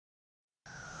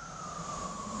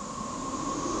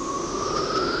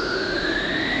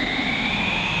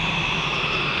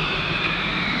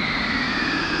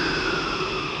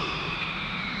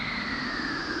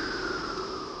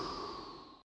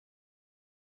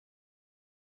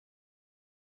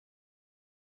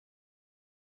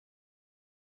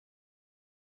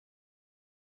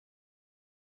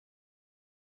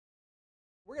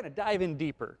We're going to dive in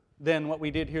deeper than what we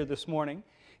did here this morning.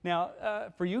 Now,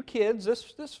 for you kids,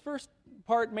 this first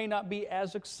part may not be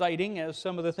as exciting as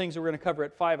some of the things that we're going to cover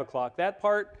at 5 o'clock. That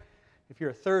part, if you're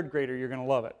a third grader, you're going to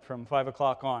love it from 5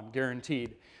 o'clock on,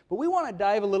 guaranteed. But we want to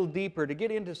dive a little deeper to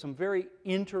get into some very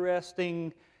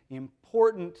interesting,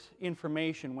 important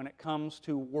information when it comes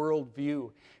to worldview.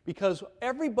 Because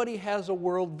everybody has a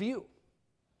worldview.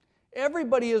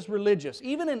 Everybody is religious.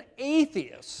 Even an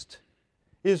atheist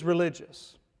is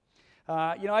religious.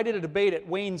 I did a debate at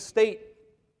Wayne State,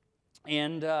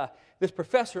 and this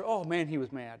professor, oh man, he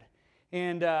was mad.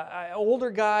 And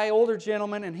older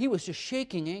gentleman, and he was just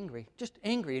shaking just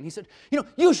angry. And he said,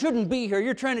 you shouldn't be here.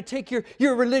 You're trying to take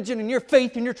your religion and your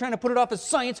faith, and you're trying to put it off as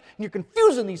science, and you're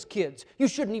confusing these kids. You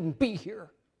shouldn't even be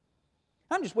here.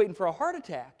 I'm just waiting for a heart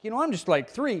attack. I'm just like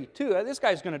 3, 2, this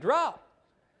guy's going to drop.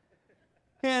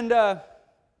 And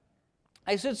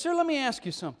I said, sir, let me ask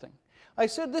you something. I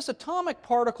said, this atomic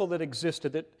particle that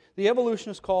existed, that the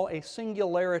evolutionists call a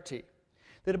singularity,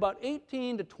 that about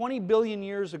 18 to 20 billion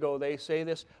years ago, they say,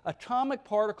 this atomic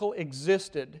particle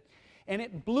existed, and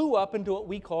it blew up into what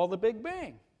we call the Big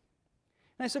Bang.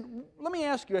 And I said, let me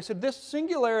ask you, I said, this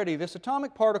singularity, this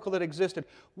atomic particle that existed,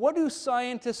 what do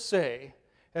scientists say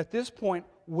at this point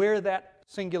where that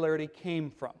singularity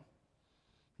came from?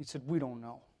 He said, we don't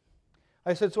know.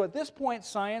 I said, so at this point,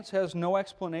 science has no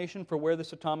explanation for where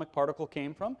this atomic particle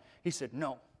came from? He said,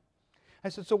 no. I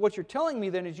said, so what you're telling me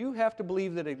then is you have to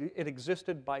believe that it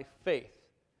existed by faith.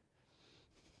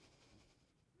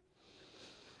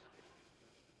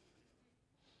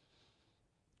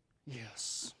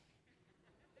 Yes.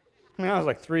 I was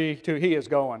like 3, 2, he is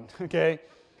going, okay?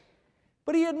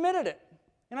 But he admitted it,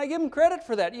 and I give him credit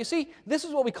for that. You see, this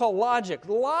is what we call logic.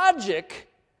 Logic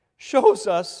shows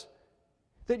us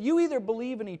that you either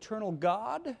believe in eternal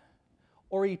God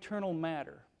or eternal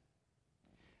matter.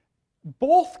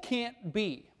 Both can't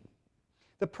be.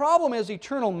 The problem is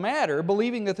eternal matter,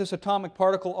 believing that this atomic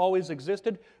particle always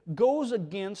existed, goes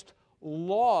against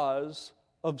laws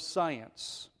of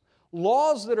science.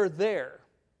 Laws that are there,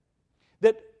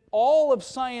 that all of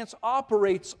science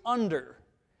operates under.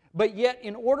 But yet,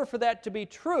 in order for that to be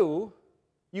true,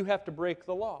 you have to break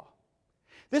the law.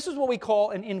 This is what we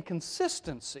call an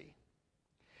inconsistency.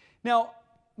 Now,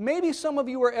 maybe some of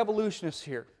you are evolutionists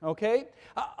here, okay?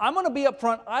 I'm going to be up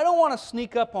front. I don't want to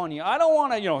sneak up on you. I don't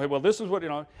want to, well, this is what,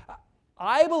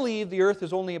 I believe the earth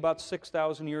is only about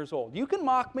 6,000 years old. You can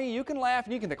mock me, you can laugh,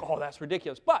 and you can think, oh, that's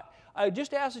ridiculous. But I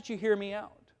just ask that you hear me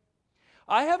out.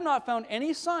 I have not found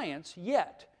any science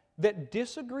yet that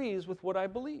disagrees with what I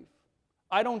believe.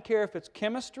 I don't care if it's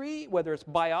chemistry, whether it's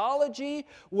biology,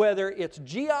 whether it's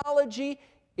geology.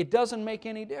 It doesn't make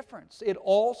any difference. It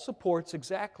all supports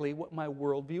exactly what my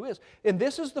worldview is. And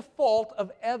this is the fault of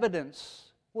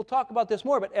evidence. We'll talk about this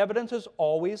more, but evidence is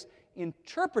always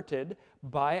interpreted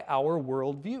by our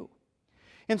worldview.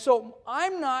 And so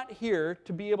I'm not here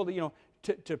to be able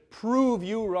to prove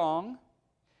you wrong.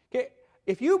 Okay?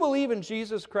 If you believe in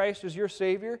Jesus Christ as your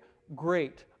Savior,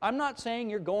 great. I'm not saying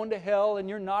you're going to hell and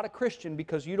you're not a Christian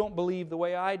because you don't believe the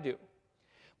way I do.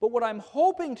 But what I'm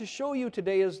hoping to show you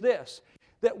today is this,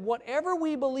 that whatever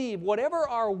we believe, whatever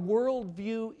our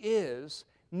worldview is,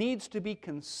 needs to be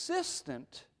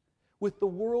consistent with the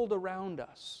world around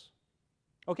us.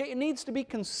 Okay? It needs to be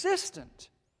consistent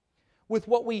with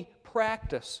what we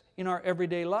practice in our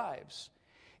everyday lives.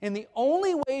 And the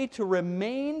only way to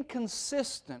remain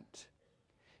consistent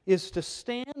is to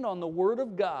stand on the Word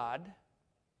of God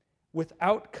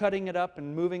without cutting it up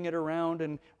and moving it around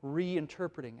and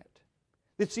reinterpreting it.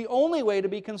 It's the only way to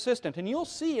be consistent, and you'll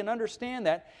see and understand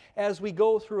that as we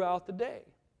go throughout the day.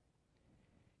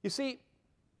 You see,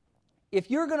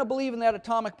 if you're going to believe in that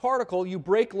atomic particle, you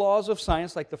break laws of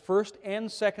science like the first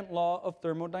and second law of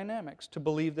thermodynamics to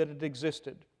believe that it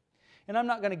existed. And I'm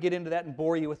not going to get into that and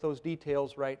bore you with those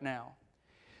details right now.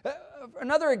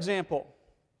 Another example,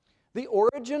 the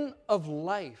origin of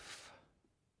life.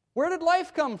 Where did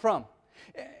life come from?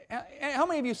 How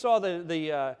many of you saw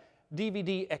the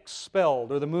DVD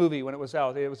Expelled, or the movie when it was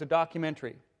out? It was a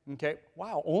documentary. Okay,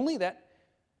 wow, only that.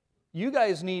 You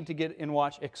guys need to get and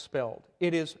watch Expelled.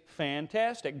 It is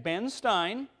fantastic. Ben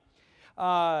Stein,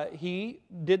 he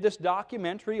did this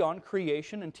documentary on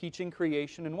creation and teaching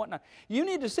creation and whatnot. You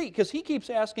need to see, because he keeps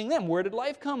asking them, where did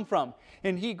life come from?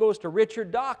 And he goes to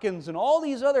Richard Dawkins and all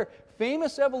these other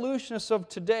famous evolutionists of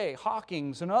today,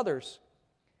 Hawkins and others.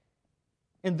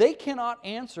 And they cannot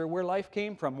answer where life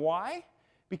came from. Why?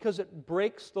 Because it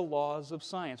breaks the laws of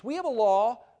science. We have a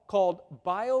law called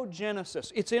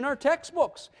biogenesis. It's in our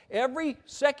textbooks. Every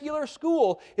secular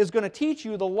school is going to teach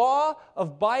you the law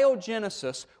of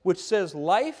biogenesis, which says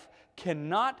life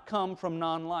cannot come from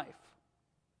non-life.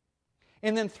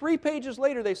 And then 3 pages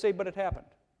later they say, but it happened.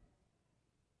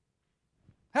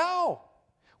 How?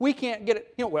 We can't get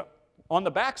it, well, on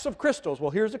the backs of crystals.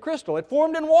 Well, here's a crystal. It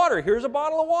formed in water. Here's a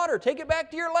bottle of water. Take it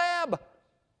back to your lab.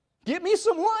 Get me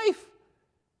some life.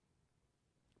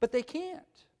 But they can't.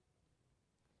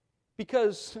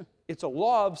 Because it's a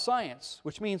law of science,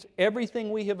 which means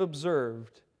everything we have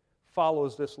observed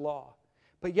follows this law.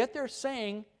 But yet they're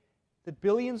saying that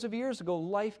billions of years ago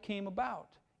life came about.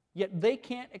 Yet they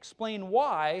can't explain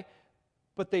why,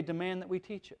 but they demand that we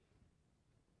teach it.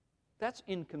 That's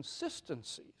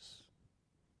inconsistencies.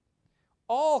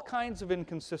 All kinds of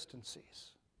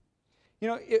inconsistencies.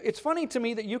 It's funny to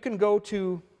me that you can go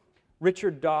to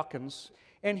Richard Dawkins,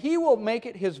 and he will make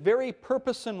it his very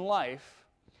purpose in life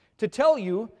to tell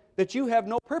you that you have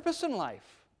no purpose in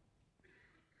life.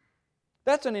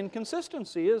 That's an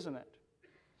inconsistency, isn't it?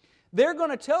 They're going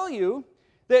to tell you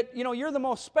that, you're the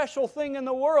most special thing in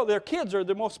the world. Their kids are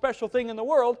the most special thing in the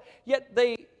world, yet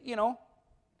they,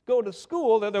 go to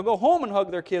school, they'll go home and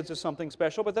hug their kids as something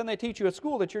special, but then they teach you at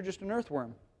school that you're just an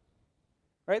earthworm,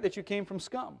 right? That you came from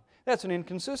scum. That's an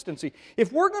inconsistency.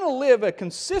 If we're going to live a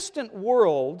consistent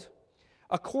world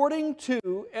according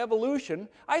to evolution,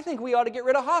 I think we ought to get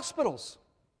rid of hospitals.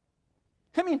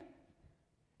 I mean,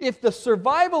 if the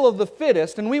survival of the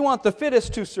fittest, and we want the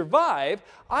fittest to survive,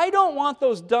 I don't want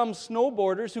those dumb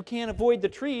snowboarders who can't avoid the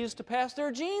trees to pass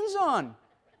their genes on.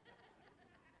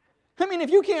 I mean,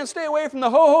 if you can't stay away from the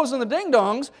ho-hos and the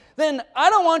ding-dongs, then I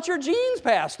don't want your genes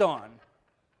passed on.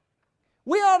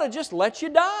 We ought to just let you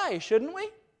die, shouldn't we?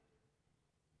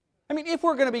 I mean, if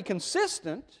we're going to be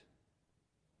consistent.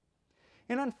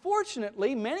 And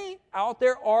unfortunately, many out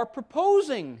there are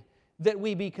proposing that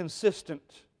we be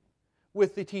consistent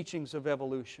with the teachings of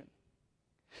evolution.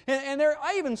 And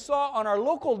I even saw on our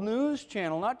local news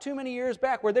channel not too many years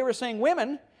back where they were saying,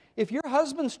 women, if your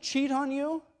husbands cheat on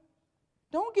you,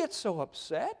 don't get so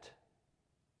upset.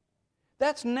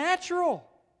 That's natural.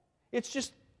 It's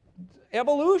just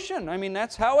evolution. I mean,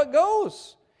 that's how it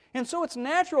goes. And so it's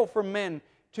natural for men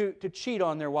to cheat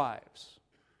on their wives.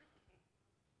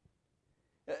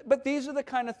 But these are the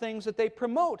kind of things that they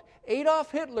promote.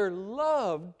 Adolf Hitler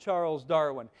loved Charles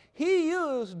Darwin. He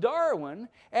used Darwin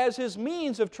as his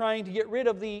means of trying to get rid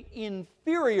of the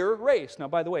inferior race. Now,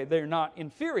 by the way, they're not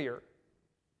inferior.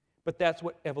 But that's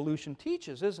what evolution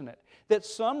teaches, isn't it? That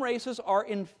some races are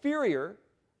inferior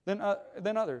than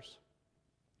others.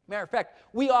 Matter of fact,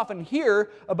 we often hear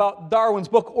about Darwin's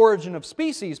book, Origin of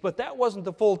Species, but that wasn't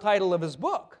the full title of his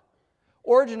book.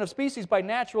 Origin of Species by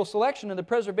Natural Selection and the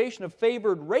Preservation of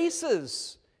Favored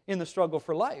Races in the Struggle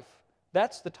for Life.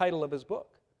 That's the title of his book.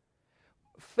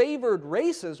 Favored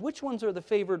races, which ones are the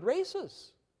favored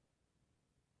races?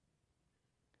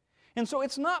 And so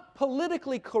it's not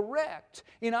politically correct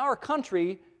in our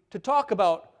country to talk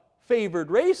about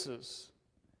favored races,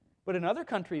 but in other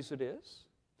countries it is.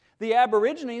 The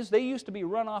Aborigines, they used to be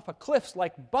run off of cliffs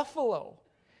like buffalo.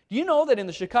 Do you know that in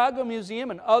the Chicago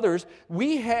Museum and others,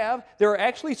 there are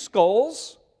actually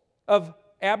skulls of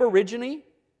Aborigine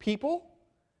people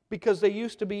because they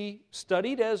used to be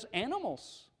studied as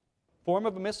animals, form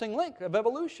of a missing link of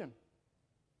evolution.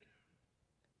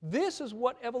 This is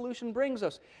what evolution brings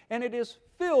us, and it is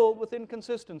filled with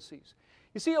inconsistencies.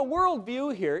 You see, a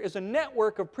worldview here is a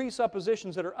network of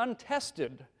presuppositions that are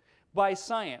untested by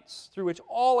science, through which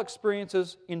all experience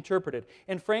is interpreted.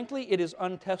 And frankly, it is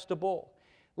untestable.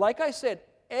 Like I said,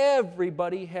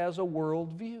 everybody has a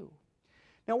worldview.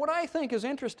 Now, what I think is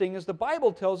interesting is the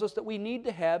Bible tells us that we need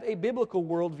to have a biblical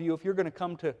worldview if you're going to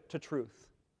come to truth.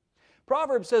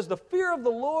 Proverbs says, the fear of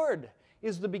the Lord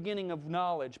is the beginning of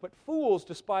knowledge, but fools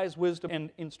despise wisdom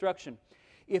and instruction.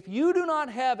 If you do not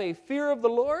have a fear of the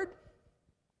Lord,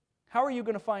 how are you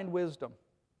going to find wisdom?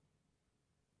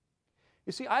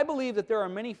 You see, I believe that there are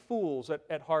many fools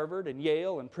at Harvard and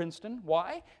Yale and Princeton.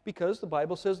 Why? Because the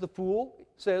Bible says the fool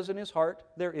says in his heart,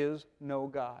 there is no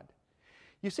God.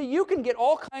 You see, you can get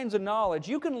all kinds of knowledge.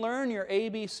 You can learn your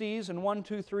ABCs and 1,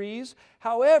 2, 3s.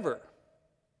 However,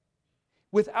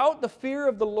 without the fear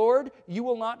of the Lord, you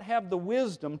will not have the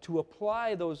wisdom to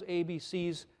apply those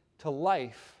ABCs to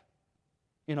life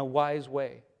in a wise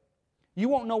way. You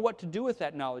won't know what to do with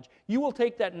that knowledge. You will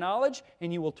take that knowledge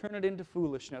and you will turn it into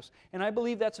foolishness. And I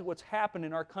believe that's what's happened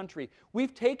in our country.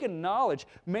 We've taken knowledge,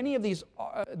 many of these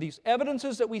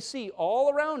evidences that we see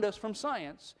all around us from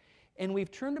science, and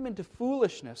we've turned them into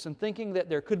foolishness and thinking that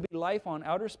there could be life on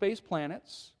outer space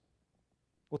planets.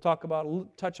 We'll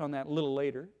touch on that a little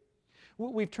later.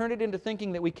 We've turned it into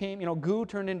thinking that we came, goo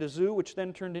turned into zoo, which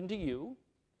then turned into you.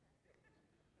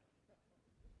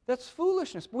 That's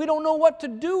foolishness. We don't know what to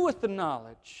do with the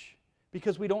knowledge.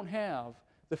 because we don't have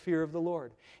the fear of the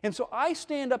Lord. And so I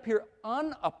stand up here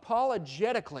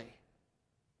unapologetically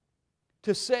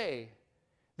to say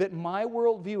that my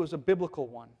worldview is a biblical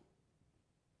one.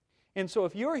 And so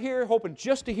if you're here hoping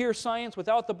just to hear science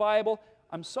without the Bible,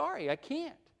 I'm sorry, I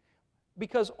can't.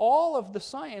 Because all of the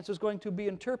science is going to be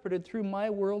interpreted through my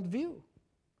worldview.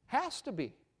 Has to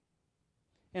be.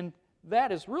 And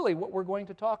that is really what we're going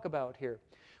to talk about here.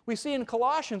 We see in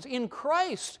Colossians, in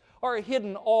Christ are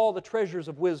hidden all the treasures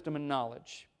of wisdom and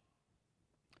knowledge.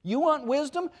 You want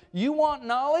wisdom? You want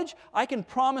knowledge? I can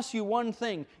promise you one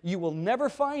thing. You will never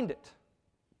find it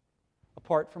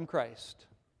apart from Christ.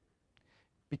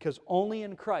 Because only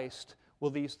in Christ will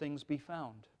these things be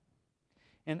found.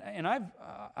 And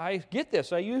I get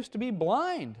this. I used to be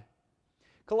blind.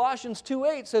 Colossians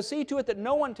 2:8 says, "See to it that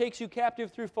no one takes you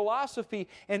captive through philosophy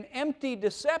and empty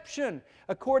deception,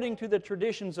 according to the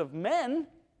traditions of men,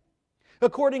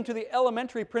 according to the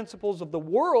elementary principles of the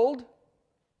world,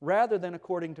 rather than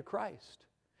according to Christ."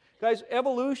 Guys,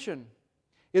 evolution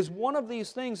is one of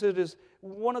these things that is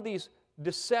one of these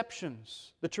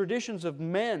deceptions, the traditions of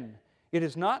men. It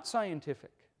is not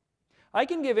scientific. I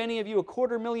can give any of you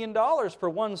 $250,000 for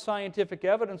one scientific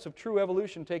evidence of true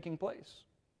evolution taking place.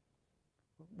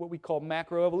 What we call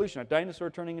macroevolution, a dinosaur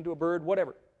turning into a bird,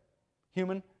 whatever.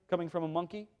 Human coming from a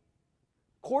monkey.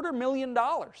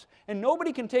 $250,000. And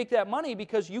nobody can take that money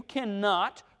because you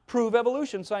cannot prove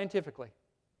evolution scientifically.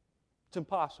 It's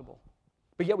impossible.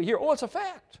 But yet we hear, oh, it's a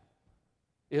fact.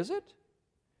 Is it?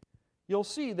 You'll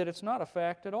see that it's not a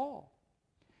fact at all.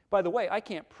 By the way, I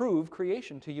can't prove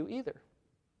creation to you either.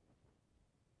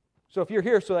 So if you're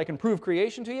here so I can prove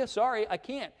creation to you, sorry, I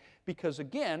can't. Because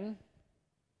again,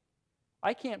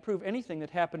 I can't prove anything that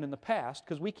happened in the past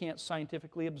because we can't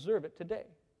scientifically observe it today.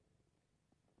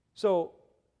 So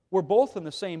we're both in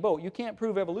the same boat. You can't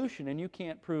prove evolution and you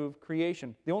can't prove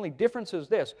creation. The only difference is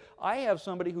this. I have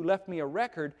somebody who left me a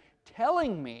record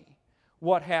telling me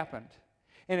what happened.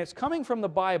 And it's coming from the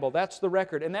Bible. That's the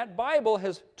record. And that Bible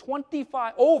has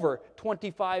over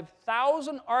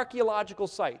 25,000 archaeological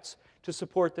sites to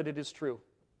support that it is true.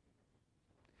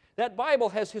 That Bible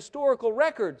has historical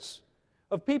records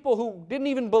of people who didn't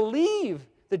even believe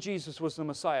that Jesus was the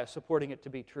Messiah, supporting it to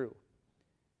be true.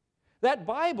 That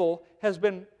Bible has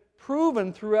been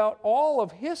proven throughout all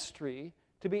of history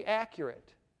to be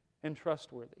accurate and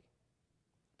trustworthy.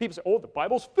 People say, oh, the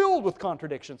Bible's filled with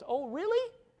contradictions. Oh,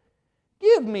 really?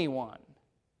 Give me one.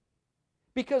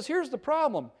 Because here's the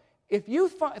problem. If you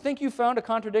think you found a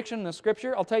contradiction in the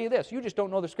Scripture, I'll tell you this, you just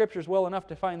don't know the Scriptures well enough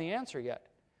to find the answer yet.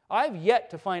 I've yet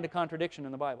to find a contradiction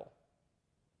in the Bible.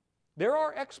 There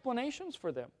are explanations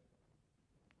for them.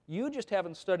 You just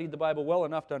haven't studied the Bible well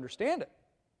enough to understand it.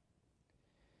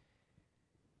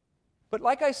 But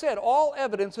like I said, all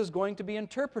evidence is going to be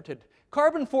interpreted.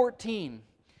 Carbon-14.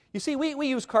 You see, we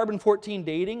use carbon-14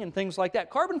 dating and things like that.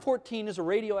 Carbon-14 is a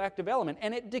radioactive element,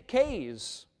 and it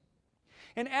decays.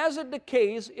 And as it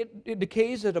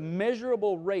decays at a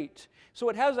measurable rate. So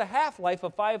it has a half-life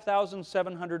of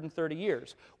 5,730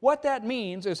 years. What that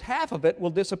means is half of it will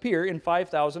disappear in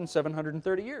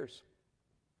 5,730 years.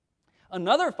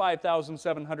 Another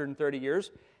 5,730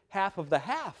 years, half of the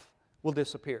half will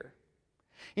disappear.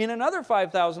 In another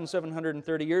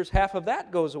 5,730 years, half of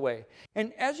that goes away.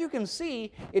 And as you can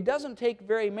see, it doesn't take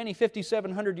very many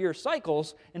 5,700-year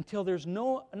cycles until there's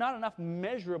not enough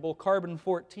measurable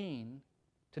carbon-14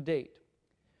 to date.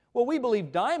 Well, we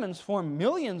believe diamonds form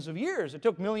millions of years. It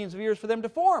took millions of years for them to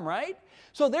form, right?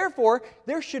 So therefore,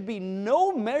 there should be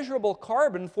no measurable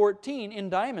carbon-14 in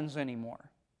diamonds anymore.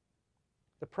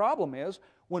 The problem is,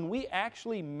 when we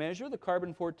actually measure the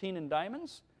carbon-14 in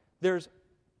diamonds, there's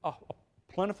a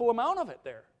plentiful amount of it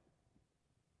there.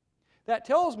 That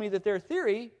tells me that their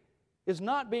theory is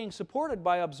not being supported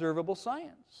by observable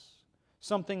science.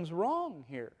 Something's wrong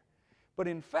here. But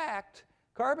in fact,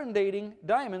 carbon dating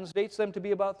diamonds dates them to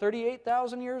be about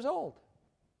 38,000 years old.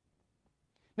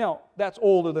 Now, that's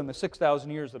older than the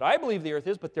 6,000 years that I believe the Earth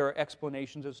is, but there are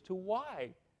explanations as to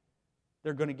why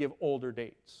they're going to give older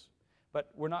dates. But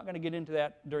we're not going to get into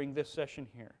that during this session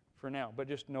here for now, but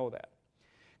just know that.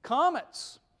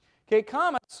 Comets. Okay,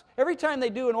 comets, every time they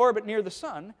do an orbit near the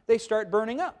sun, they start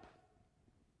burning up.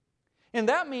 And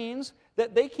that means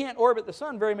that they can't orbit the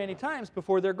sun very many times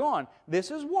before they're gone.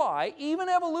 This is why even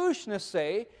evolutionists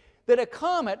say that a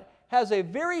comet has a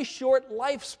very short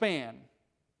lifespan.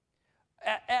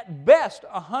 At best,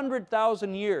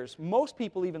 100,000 years. Most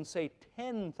people even say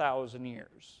 10,000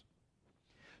 years.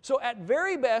 So at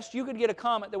very best, you could get a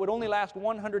comet that would only last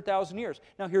 100,000 years.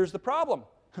 Now here's the problem.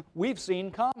 We've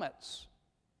seen comets.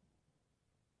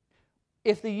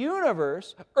 If the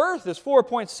universe, Earth, is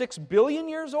 4.6 billion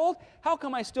years old, how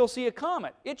come I still see a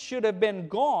comet? It should have been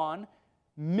gone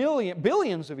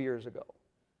billions of years ago.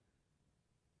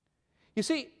 You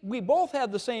see, we both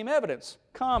have the same evidence,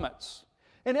 comets.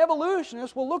 And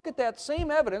evolutionists will look at that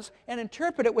same evidence and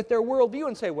interpret it with their worldview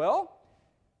and say, well,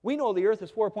 we know the Earth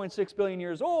is 4.6 billion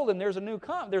years old and there's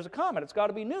a comet. It's got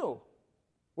to be new.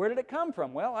 Where did it come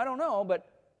from? Well, I don't know, but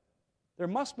there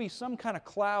must be some kind of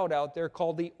cloud out there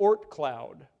called the Oort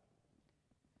cloud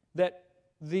that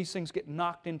these things get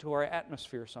knocked into our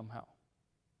atmosphere somehow.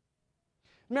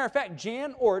 As a matter of fact,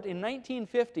 Jan Oort in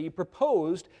 1950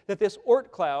 proposed that this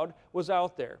Oort cloud was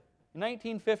out there. In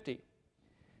 1950.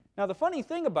 Now the funny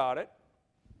thing about it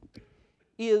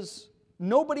is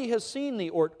nobody has seen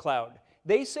the Oort cloud.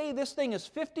 They say this thing is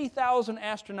 50,000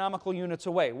 astronomical units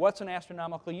away. What's an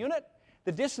astronomical unit?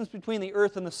 The distance between the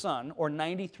Earth and the Sun, or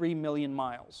 93 million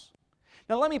miles.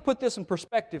 Now let me put this in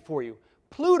perspective for you.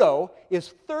 Pluto is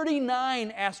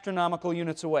 39 astronomical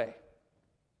units away.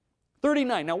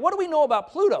 39. Now what do we know about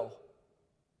Pluto?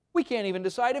 We can't even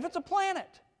decide if it's a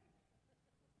planet.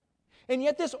 And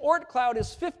yet this Oort cloud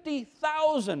is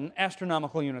 50,000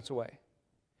 astronomical units away.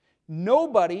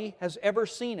 Nobody has ever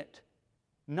seen it.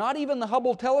 Not even the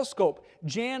Hubble telescope.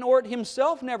 Jan Oort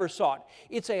himself never saw it.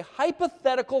 It's a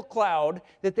hypothetical cloud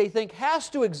that they think has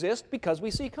to exist because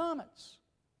we see comets.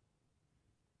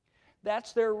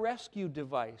 That's their rescue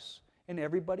device, and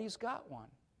everybody's got one.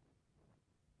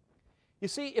 You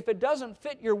see, if it doesn't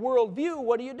fit your worldview,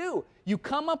 what do? You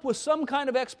come up with some kind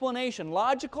of explanation,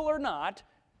 logical or not,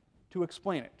 to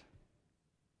explain it.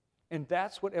 And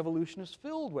that's what evolution is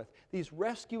filled with, these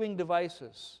rescuing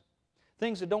devices.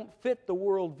 Things that don't fit the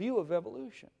worldview of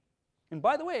evolution. And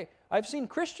by the way, I've seen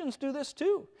Christians do this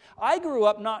too. I grew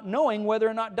up not knowing whether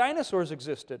or not dinosaurs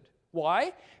existed.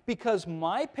 Why? Because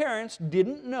my parents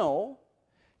didn't know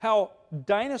how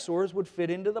dinosaurs would fit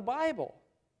into the Bible,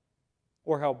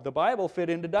 or how the Bible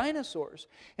fit into dinosaurs.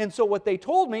 And so what they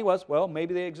told me was, well,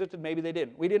 maybe they existed, maybe they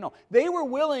didn't. We didn't know. They were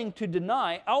willing to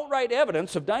deny outright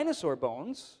evidence of dinosaur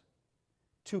bones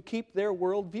to keep their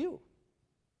worldview.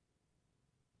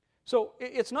 So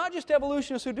it's not just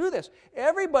evolutionists who do this.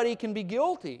 Everybody can be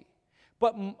guilty.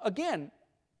 But again,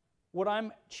 what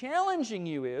I'm challenging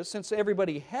you is, since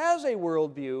everybody has a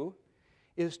worldview,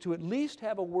 is to at least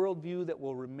have a worldview that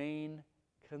will remain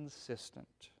consistent.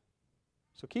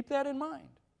 So keep that in mind.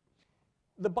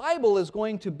 The Bible is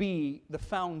going to be the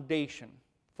foundation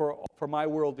for my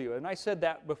worldview. And I said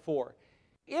that before.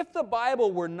 If the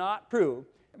Bible were not true,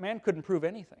 man couldn't prove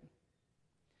anything.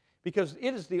 Because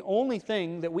it is the only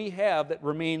thing that we have that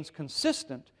remains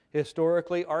consistent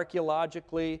historically,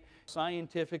 archaeologically,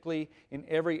 scientifically, in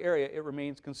every area. It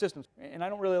remains consistent. And I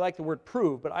don't really like the word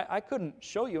prove, but I couldn't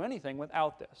show you anything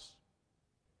without this.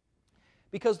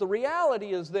 Because the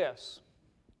reality is this.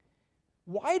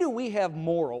 Why do we have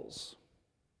morals?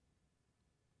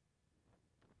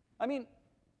 I mean,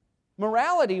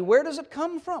 morality, where does it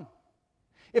come from?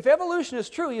 If evolution is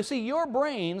true, you see, your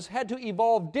brains had to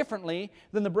evolve differently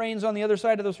than the brains on the other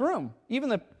side of this room, even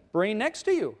the brain next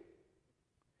to you.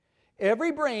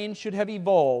 Every brain should have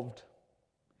evolved,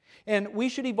 and we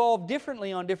should evolve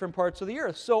differently on different parts of the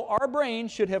earth. So our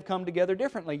brains should have come together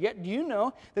differently. Yet, do you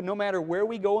know that no matter where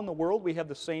we go in the world, we have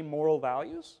the same moral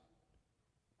values?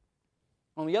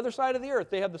 On the other side of the earth,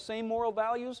 they have the same moral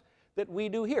values that we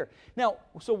do here. Now,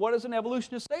 so what does an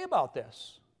evolutionist say about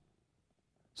this?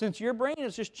 Since your brain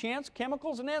is just chance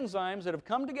chemicals and enzymes that have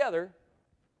come together,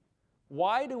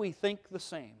 why do we think the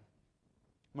same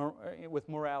with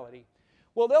morality?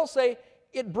 Well, they'll say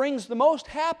it brings the most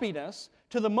happiness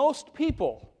to the most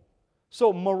people.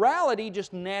 So morality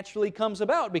just naturally comes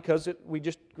about because we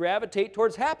just gravitate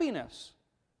towards happiness.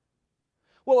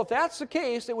 Well, if that's the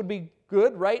case, it would be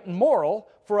good, right, and moral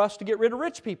for us to get rid of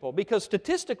rich people, because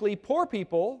statistically, poor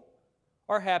people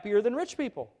are happier than rich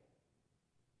people.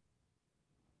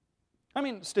 I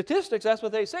mean, statistics, that's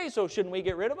what they say, so shouldn't we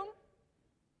get rid of them?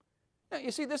 Now,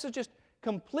 you see, this is just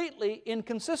completely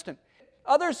inconsistent.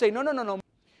 Others say, no.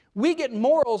 We get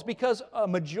morals because a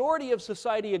majority of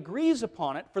society agrees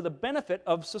upon it for the benefit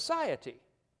of society.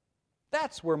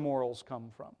 That's where morals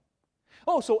come from.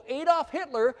 Oh, so Adolf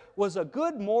Hitler was a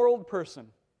good moral person.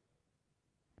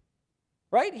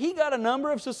 Right? He got a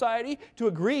number of society to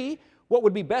agree what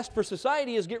would be best for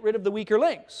society is get rid of the weaker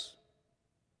links.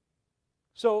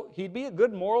 So he'd be a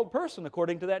good moral person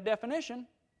according to that definition.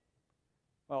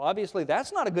 Well, obviously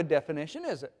that's not a good definition,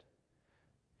 is it?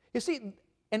 You see,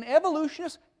 an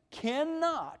evolutionist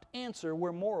cannot answer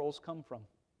where morals come from.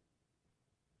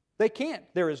 They can't.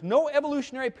 There is no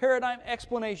evolutionary paradigm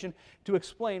explanation to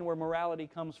explain where morality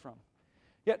comes from.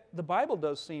 Yet the Bible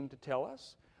does seem to tell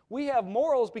us we have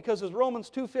morals because, as Romans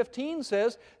 2:15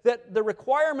 says, that the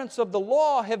requirements of the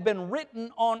law have been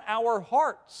written on our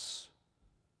hearts.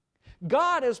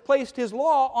 God has placed His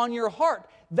law on your heart.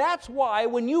 That's why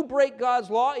when you break God's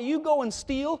law, you go and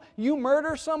steal, you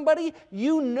murder somebody,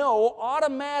 you know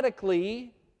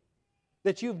automatically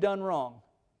that you've done wrong.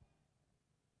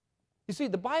 You see,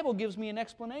 the Bible gives me an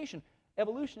explanation.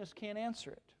 Evolutionists can't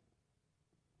answer it.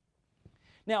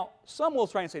 Now, some will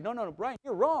try and say, no, Brian,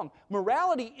 you're wrong.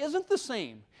 Morality isn't the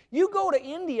same. You go to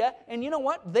India, and you know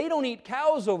what? They don't eat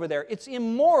cows over there. It's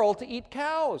immoral to eat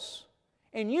cows.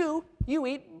 And you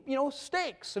eat,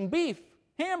 steaks and beef,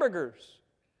 hamburgers.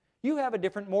 You have a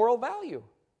different moral value.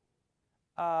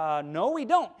 No, we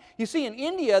don't. You see, in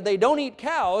India, they don't eat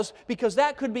cows because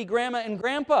that could be grandma and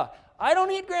grandpa. I don't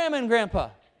eat grandma and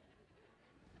grandpa.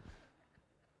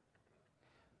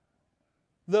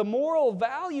 The moral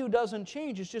value doesn't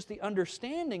change. It's just the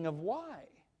understanding of why.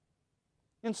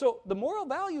 And so the moral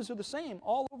values are the same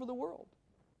all over the world.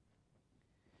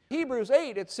 Hebrews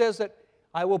 8, it says that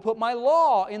I will put my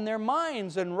law in their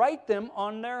minds and write them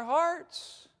on their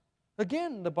hearts.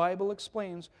 Again, the Bible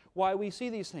explains why we see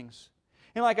these things.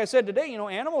 And like I said today,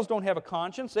 animals don't have a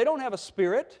conscience. They don't have a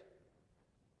spirit.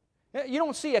 You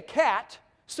don't see a cat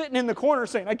sitting in the corner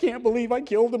saying, I can't believe I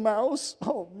killed a mouse.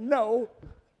 Oh, no.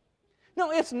 No,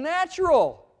 it's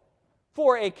natural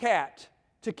for a cat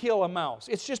to kill a mouse.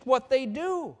 It's just what they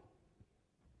do.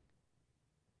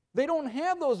 They don't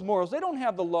have those morals. They don't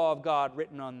have the law of God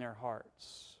written on their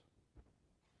hearts.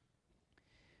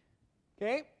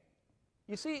 Okay?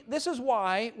 You see, this is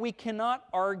why we cannot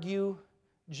argue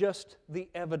just the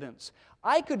evidence.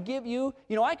 I could give you,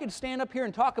 I could stand up here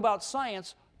and talk about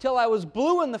science till I was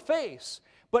blue in the face,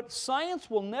 but science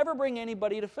will never bring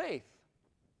anybody to faith.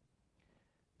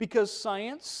 Because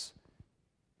science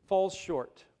falls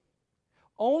short.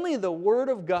 Only the Word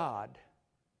of God,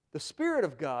 the Spirit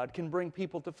of God, can bring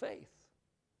people to faith.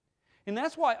 And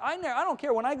that's why I don't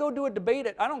care when I go do a debate,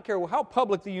 I don't care how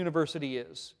public the university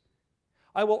is.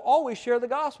 I will always share the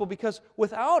gospel because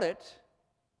without it,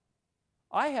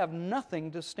 I have nothing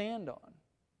to stand on.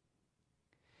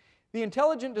 The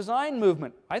intelligent design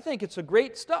movement, I think it's a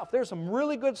great stuff. There's some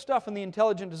really good stuff in the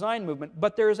intelligent design movement,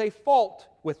 but there is a fault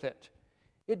with it.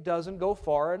 It doesn't go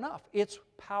far enough. It's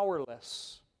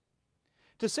powerless.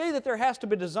 To say that there has to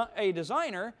be a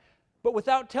designer, but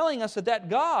without telling us that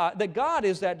God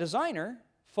is that designer,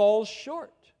 falls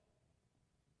short.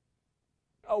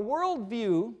 A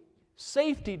worldview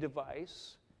safety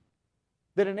device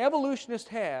that an evolutionist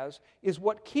has is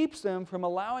what keeps them from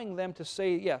allowing them to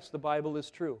say, yes, the Bible is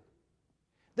true.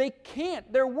 They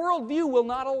can't. Their worldview will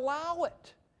not allow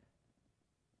it.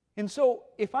 And so,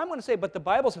 if I'm going to say, but the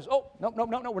Bible says, oh, no,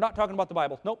 we're not talking about the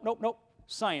Bible. Nope.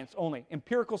 Science only.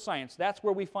 Empirical science. That's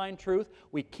where we find truth.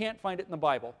 We can't find it in the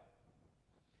Bible.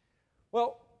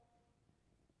 Well,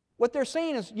 what they're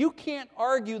saying is you can't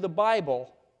argue the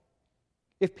Bible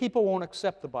if people won't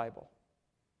accept the Bible.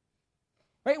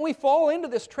 Right? And we fall into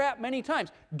this trap many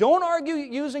times. Don't argue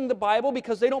using the Bible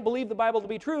because they don't believe the Bible to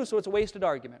be true, so it's a wasted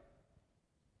argument.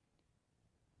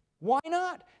 Why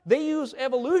not? They use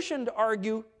evolution to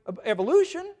argue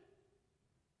evolution.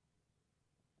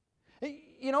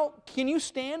 Can you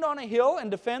stand on a hill and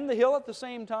defend the hill at the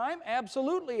same time?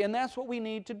 Absolutely, and that's what we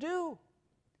need to do.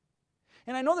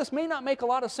 And I know this may not make a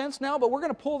lot of sense now, but we're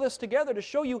going to pull this together to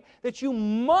show you that you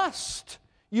must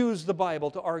use the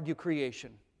Bible to argue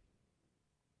creation.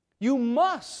 You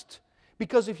must,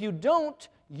 because if you don't,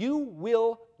 you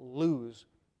will lose.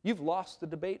 You've lost the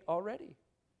debate already.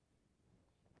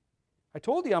 I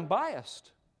told you I'm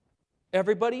biased.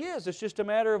 Everybody is. It's just a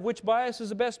matter of which bias is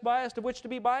the best bias of which to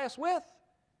be biased with.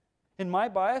 And my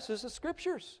bias is the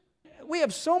Scriptures. We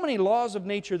have so many laws of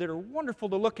nature that are wonderful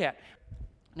to look at.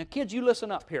 Now, kids, you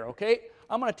listen up here, okay?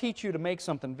 I'm going to teach you to make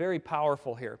something very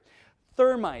powerful here.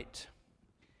 Thermite.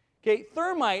 Okay,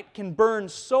 thermite can burn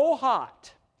so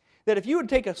hot that if you would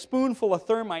take a spoonful of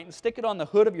thermite and stick it on the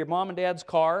hood of your mom and dad's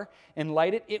car and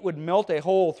light it, it would melt a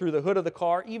hole through the hood of the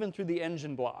car, even through the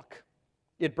engine block.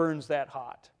 It burns that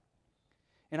hot.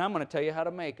 And I'm going to tell you how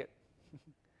to make it.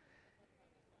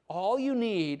 All you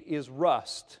need is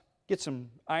rust. Get some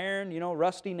iron,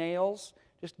 rusty nails.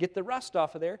 Just get the rust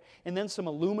off of there. And then some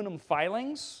aluminum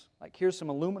filings. Like here's some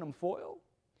aluminum foil.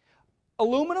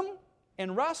 Aluminum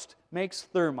and rust makes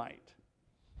thermite.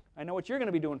 I know what you're going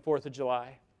to be doing 4th of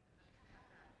July.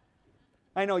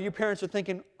 I know you parents are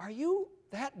thinking, are you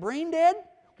that brain dead?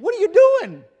 What are you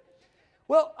doing?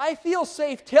 Well, I feel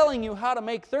safe telling you how to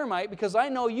make thermite because I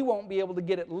know you won't be able to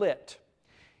get it lit.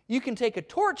 You can take a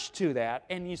torch to that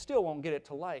and you still won't get it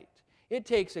to light. It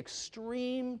takes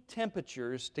extreme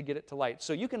temperatures to get it to light.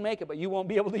 So you can make it, but you won't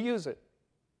be able to use it.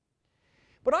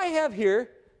 But I have here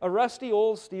a rusty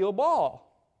old steel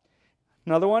ball.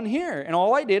 Another one here. And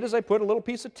all I did is I put a little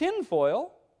piece of tin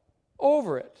foil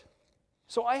over it.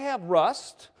 So I have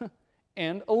rust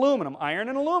and aluminum, iron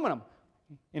and aluminum.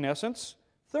 In essence,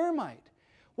 thermite.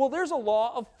 Well, there's a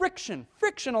law of friction.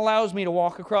 Friction allows me to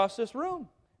walk across this room,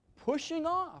 pushing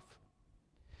off.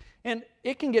 And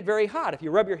it can get very hot. If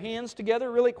you rub your hands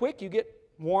together really quick, you get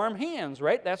warm hands,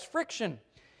 right? That's friction.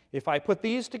 If I put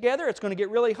these together, it's going to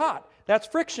get really hot. That's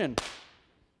friction.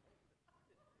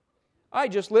 I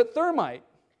just lit thermite.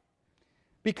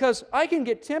 Because I can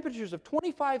get temperatures of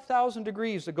 25,000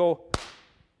 degrees to go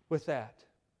with that.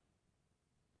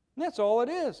 And that's all it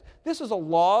is. This is a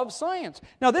law of science.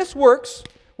 Now this works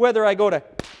whether I go to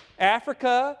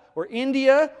Africa or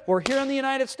India or here in the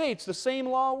United States. The same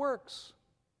law works.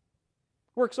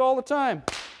 Works all the time.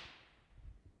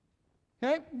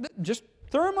 Okay? Just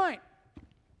thermite.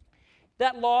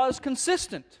 That law is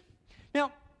consistent.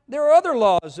 Now, there are other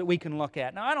laws that we can look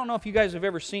at. Now, I don't know if you guys have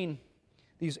ever seen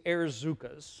these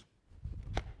air-zukas.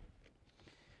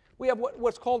 We have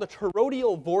what's called a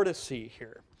toroidal vortice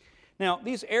here. Now,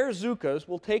 these air-zukas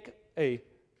will take a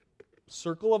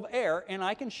circle of air, and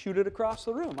I can shoot it across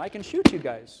the room. I can shoot you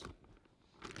guys.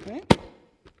 Okay?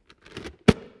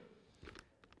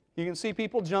 You can see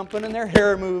people jumping and their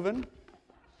hair moving.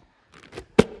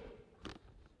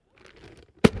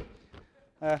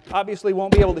 Obviously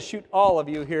won't be able to shoot all of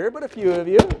you here, but a few of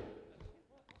you.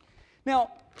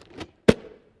 Now,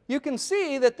 you can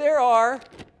see that there are,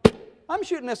 I'm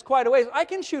shooting this quite a ways. I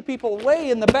can shoot people way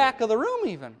in the back of the room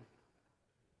even.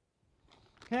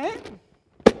 Okay?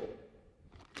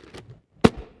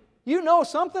 You know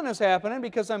something is happening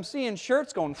because I'm seeing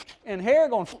shirts going and hair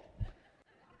going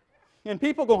and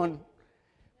people going,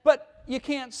 but you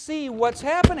can't see what's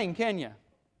happening, can you?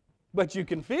 But you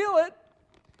can feel it.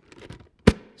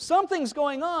 Something's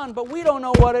going on, but we don't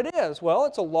know what it is. Well,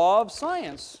 it's a law of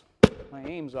science. My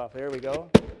aim's off. There we go.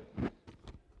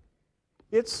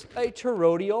 It's a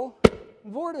toroidal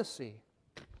vortice.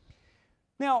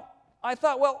 Now, I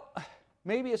thought, well,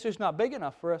 maybe it's just not big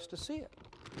enough for us to see it.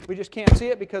 We just can't see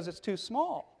it because it's too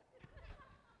small.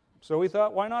 So we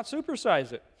thought, why not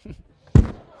supersize it?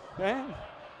 Okay?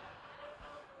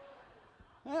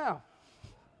 Yeah.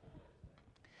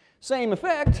 Same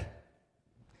effect.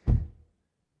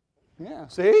 Yeah,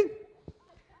 see?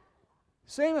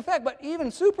 Same effect, but even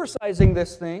supersizing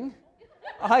this thing,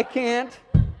 I can't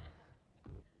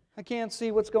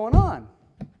see what's going on.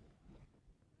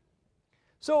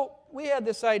 So we had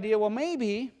this idea, well,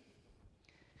 maybe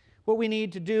what we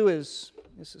need to do is,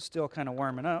 this is still kind of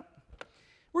warming up,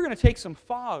 we're going to take some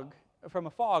fog from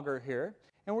a fogger here,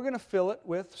 and we're going to fill it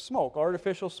with smoke,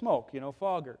 artificial smoke,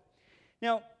 fogger.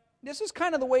 Now, this is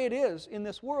kind of the way it is in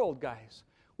this world, guys.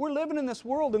 We're living in this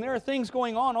world, and there are things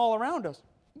going on all around us,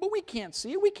 but we can't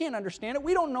see it, we can't understand it,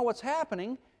 we don't know what's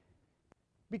happening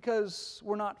because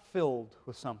we're not filled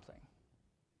with something.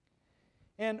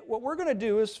 And what we're going to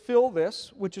do is fill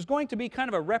this, which is going to be kind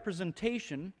of a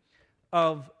representation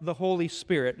of the Holy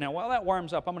Spirit. Now, while that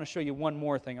warms up, I'm going to show you one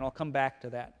more thing, and I'll come back to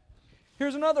that.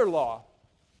 Here's another law.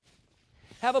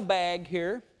 Have a bag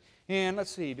here, and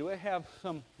let's see, do I have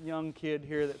some young kid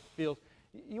here that feels...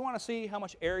 You want to see how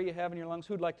much air you have in your lungs?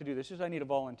 Who'd like to do this? Just I need a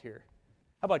volunteer.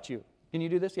 How about you? Can you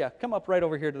do this? Yeah, come up right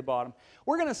over here to the bottom.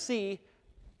 We're going to see,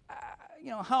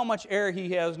 how much air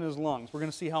he has in his lungs. We're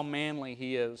going to see how manly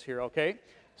he is here, okay?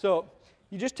 So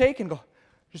you just take and go,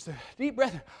 just a deep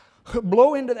breath.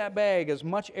 Blow into that bag as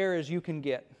much air as you can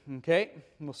get, okay?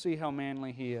 And we'll see how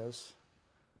manly he is.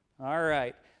 All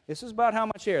right. This is about how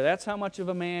much air. That's how much of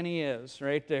a man he is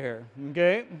right there,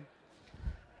 okay?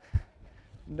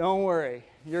 Don't worry,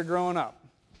 you're growing up.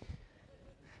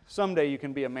 Someday you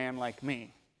can be a man like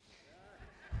me.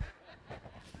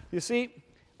 You see,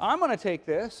 I'm going to take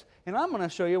this and I'm going to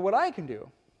show you what I can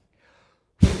do.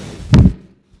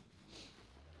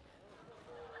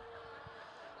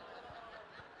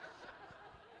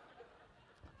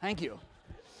 Thank you.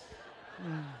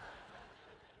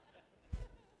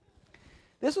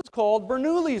 This is called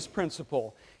Bernoulli's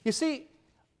principle. You see,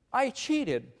 I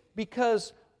cheated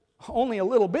because only a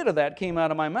little bit of that came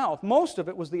out of my mouth. Most of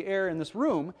it was the air in this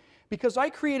room because I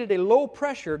created a low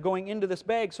pressure going into this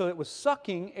bag so it was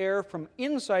sucking air from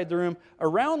inside the room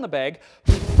around the bag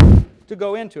to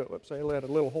go into it. Whoops, I let a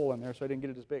little hole in there so I didn't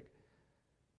get it as big.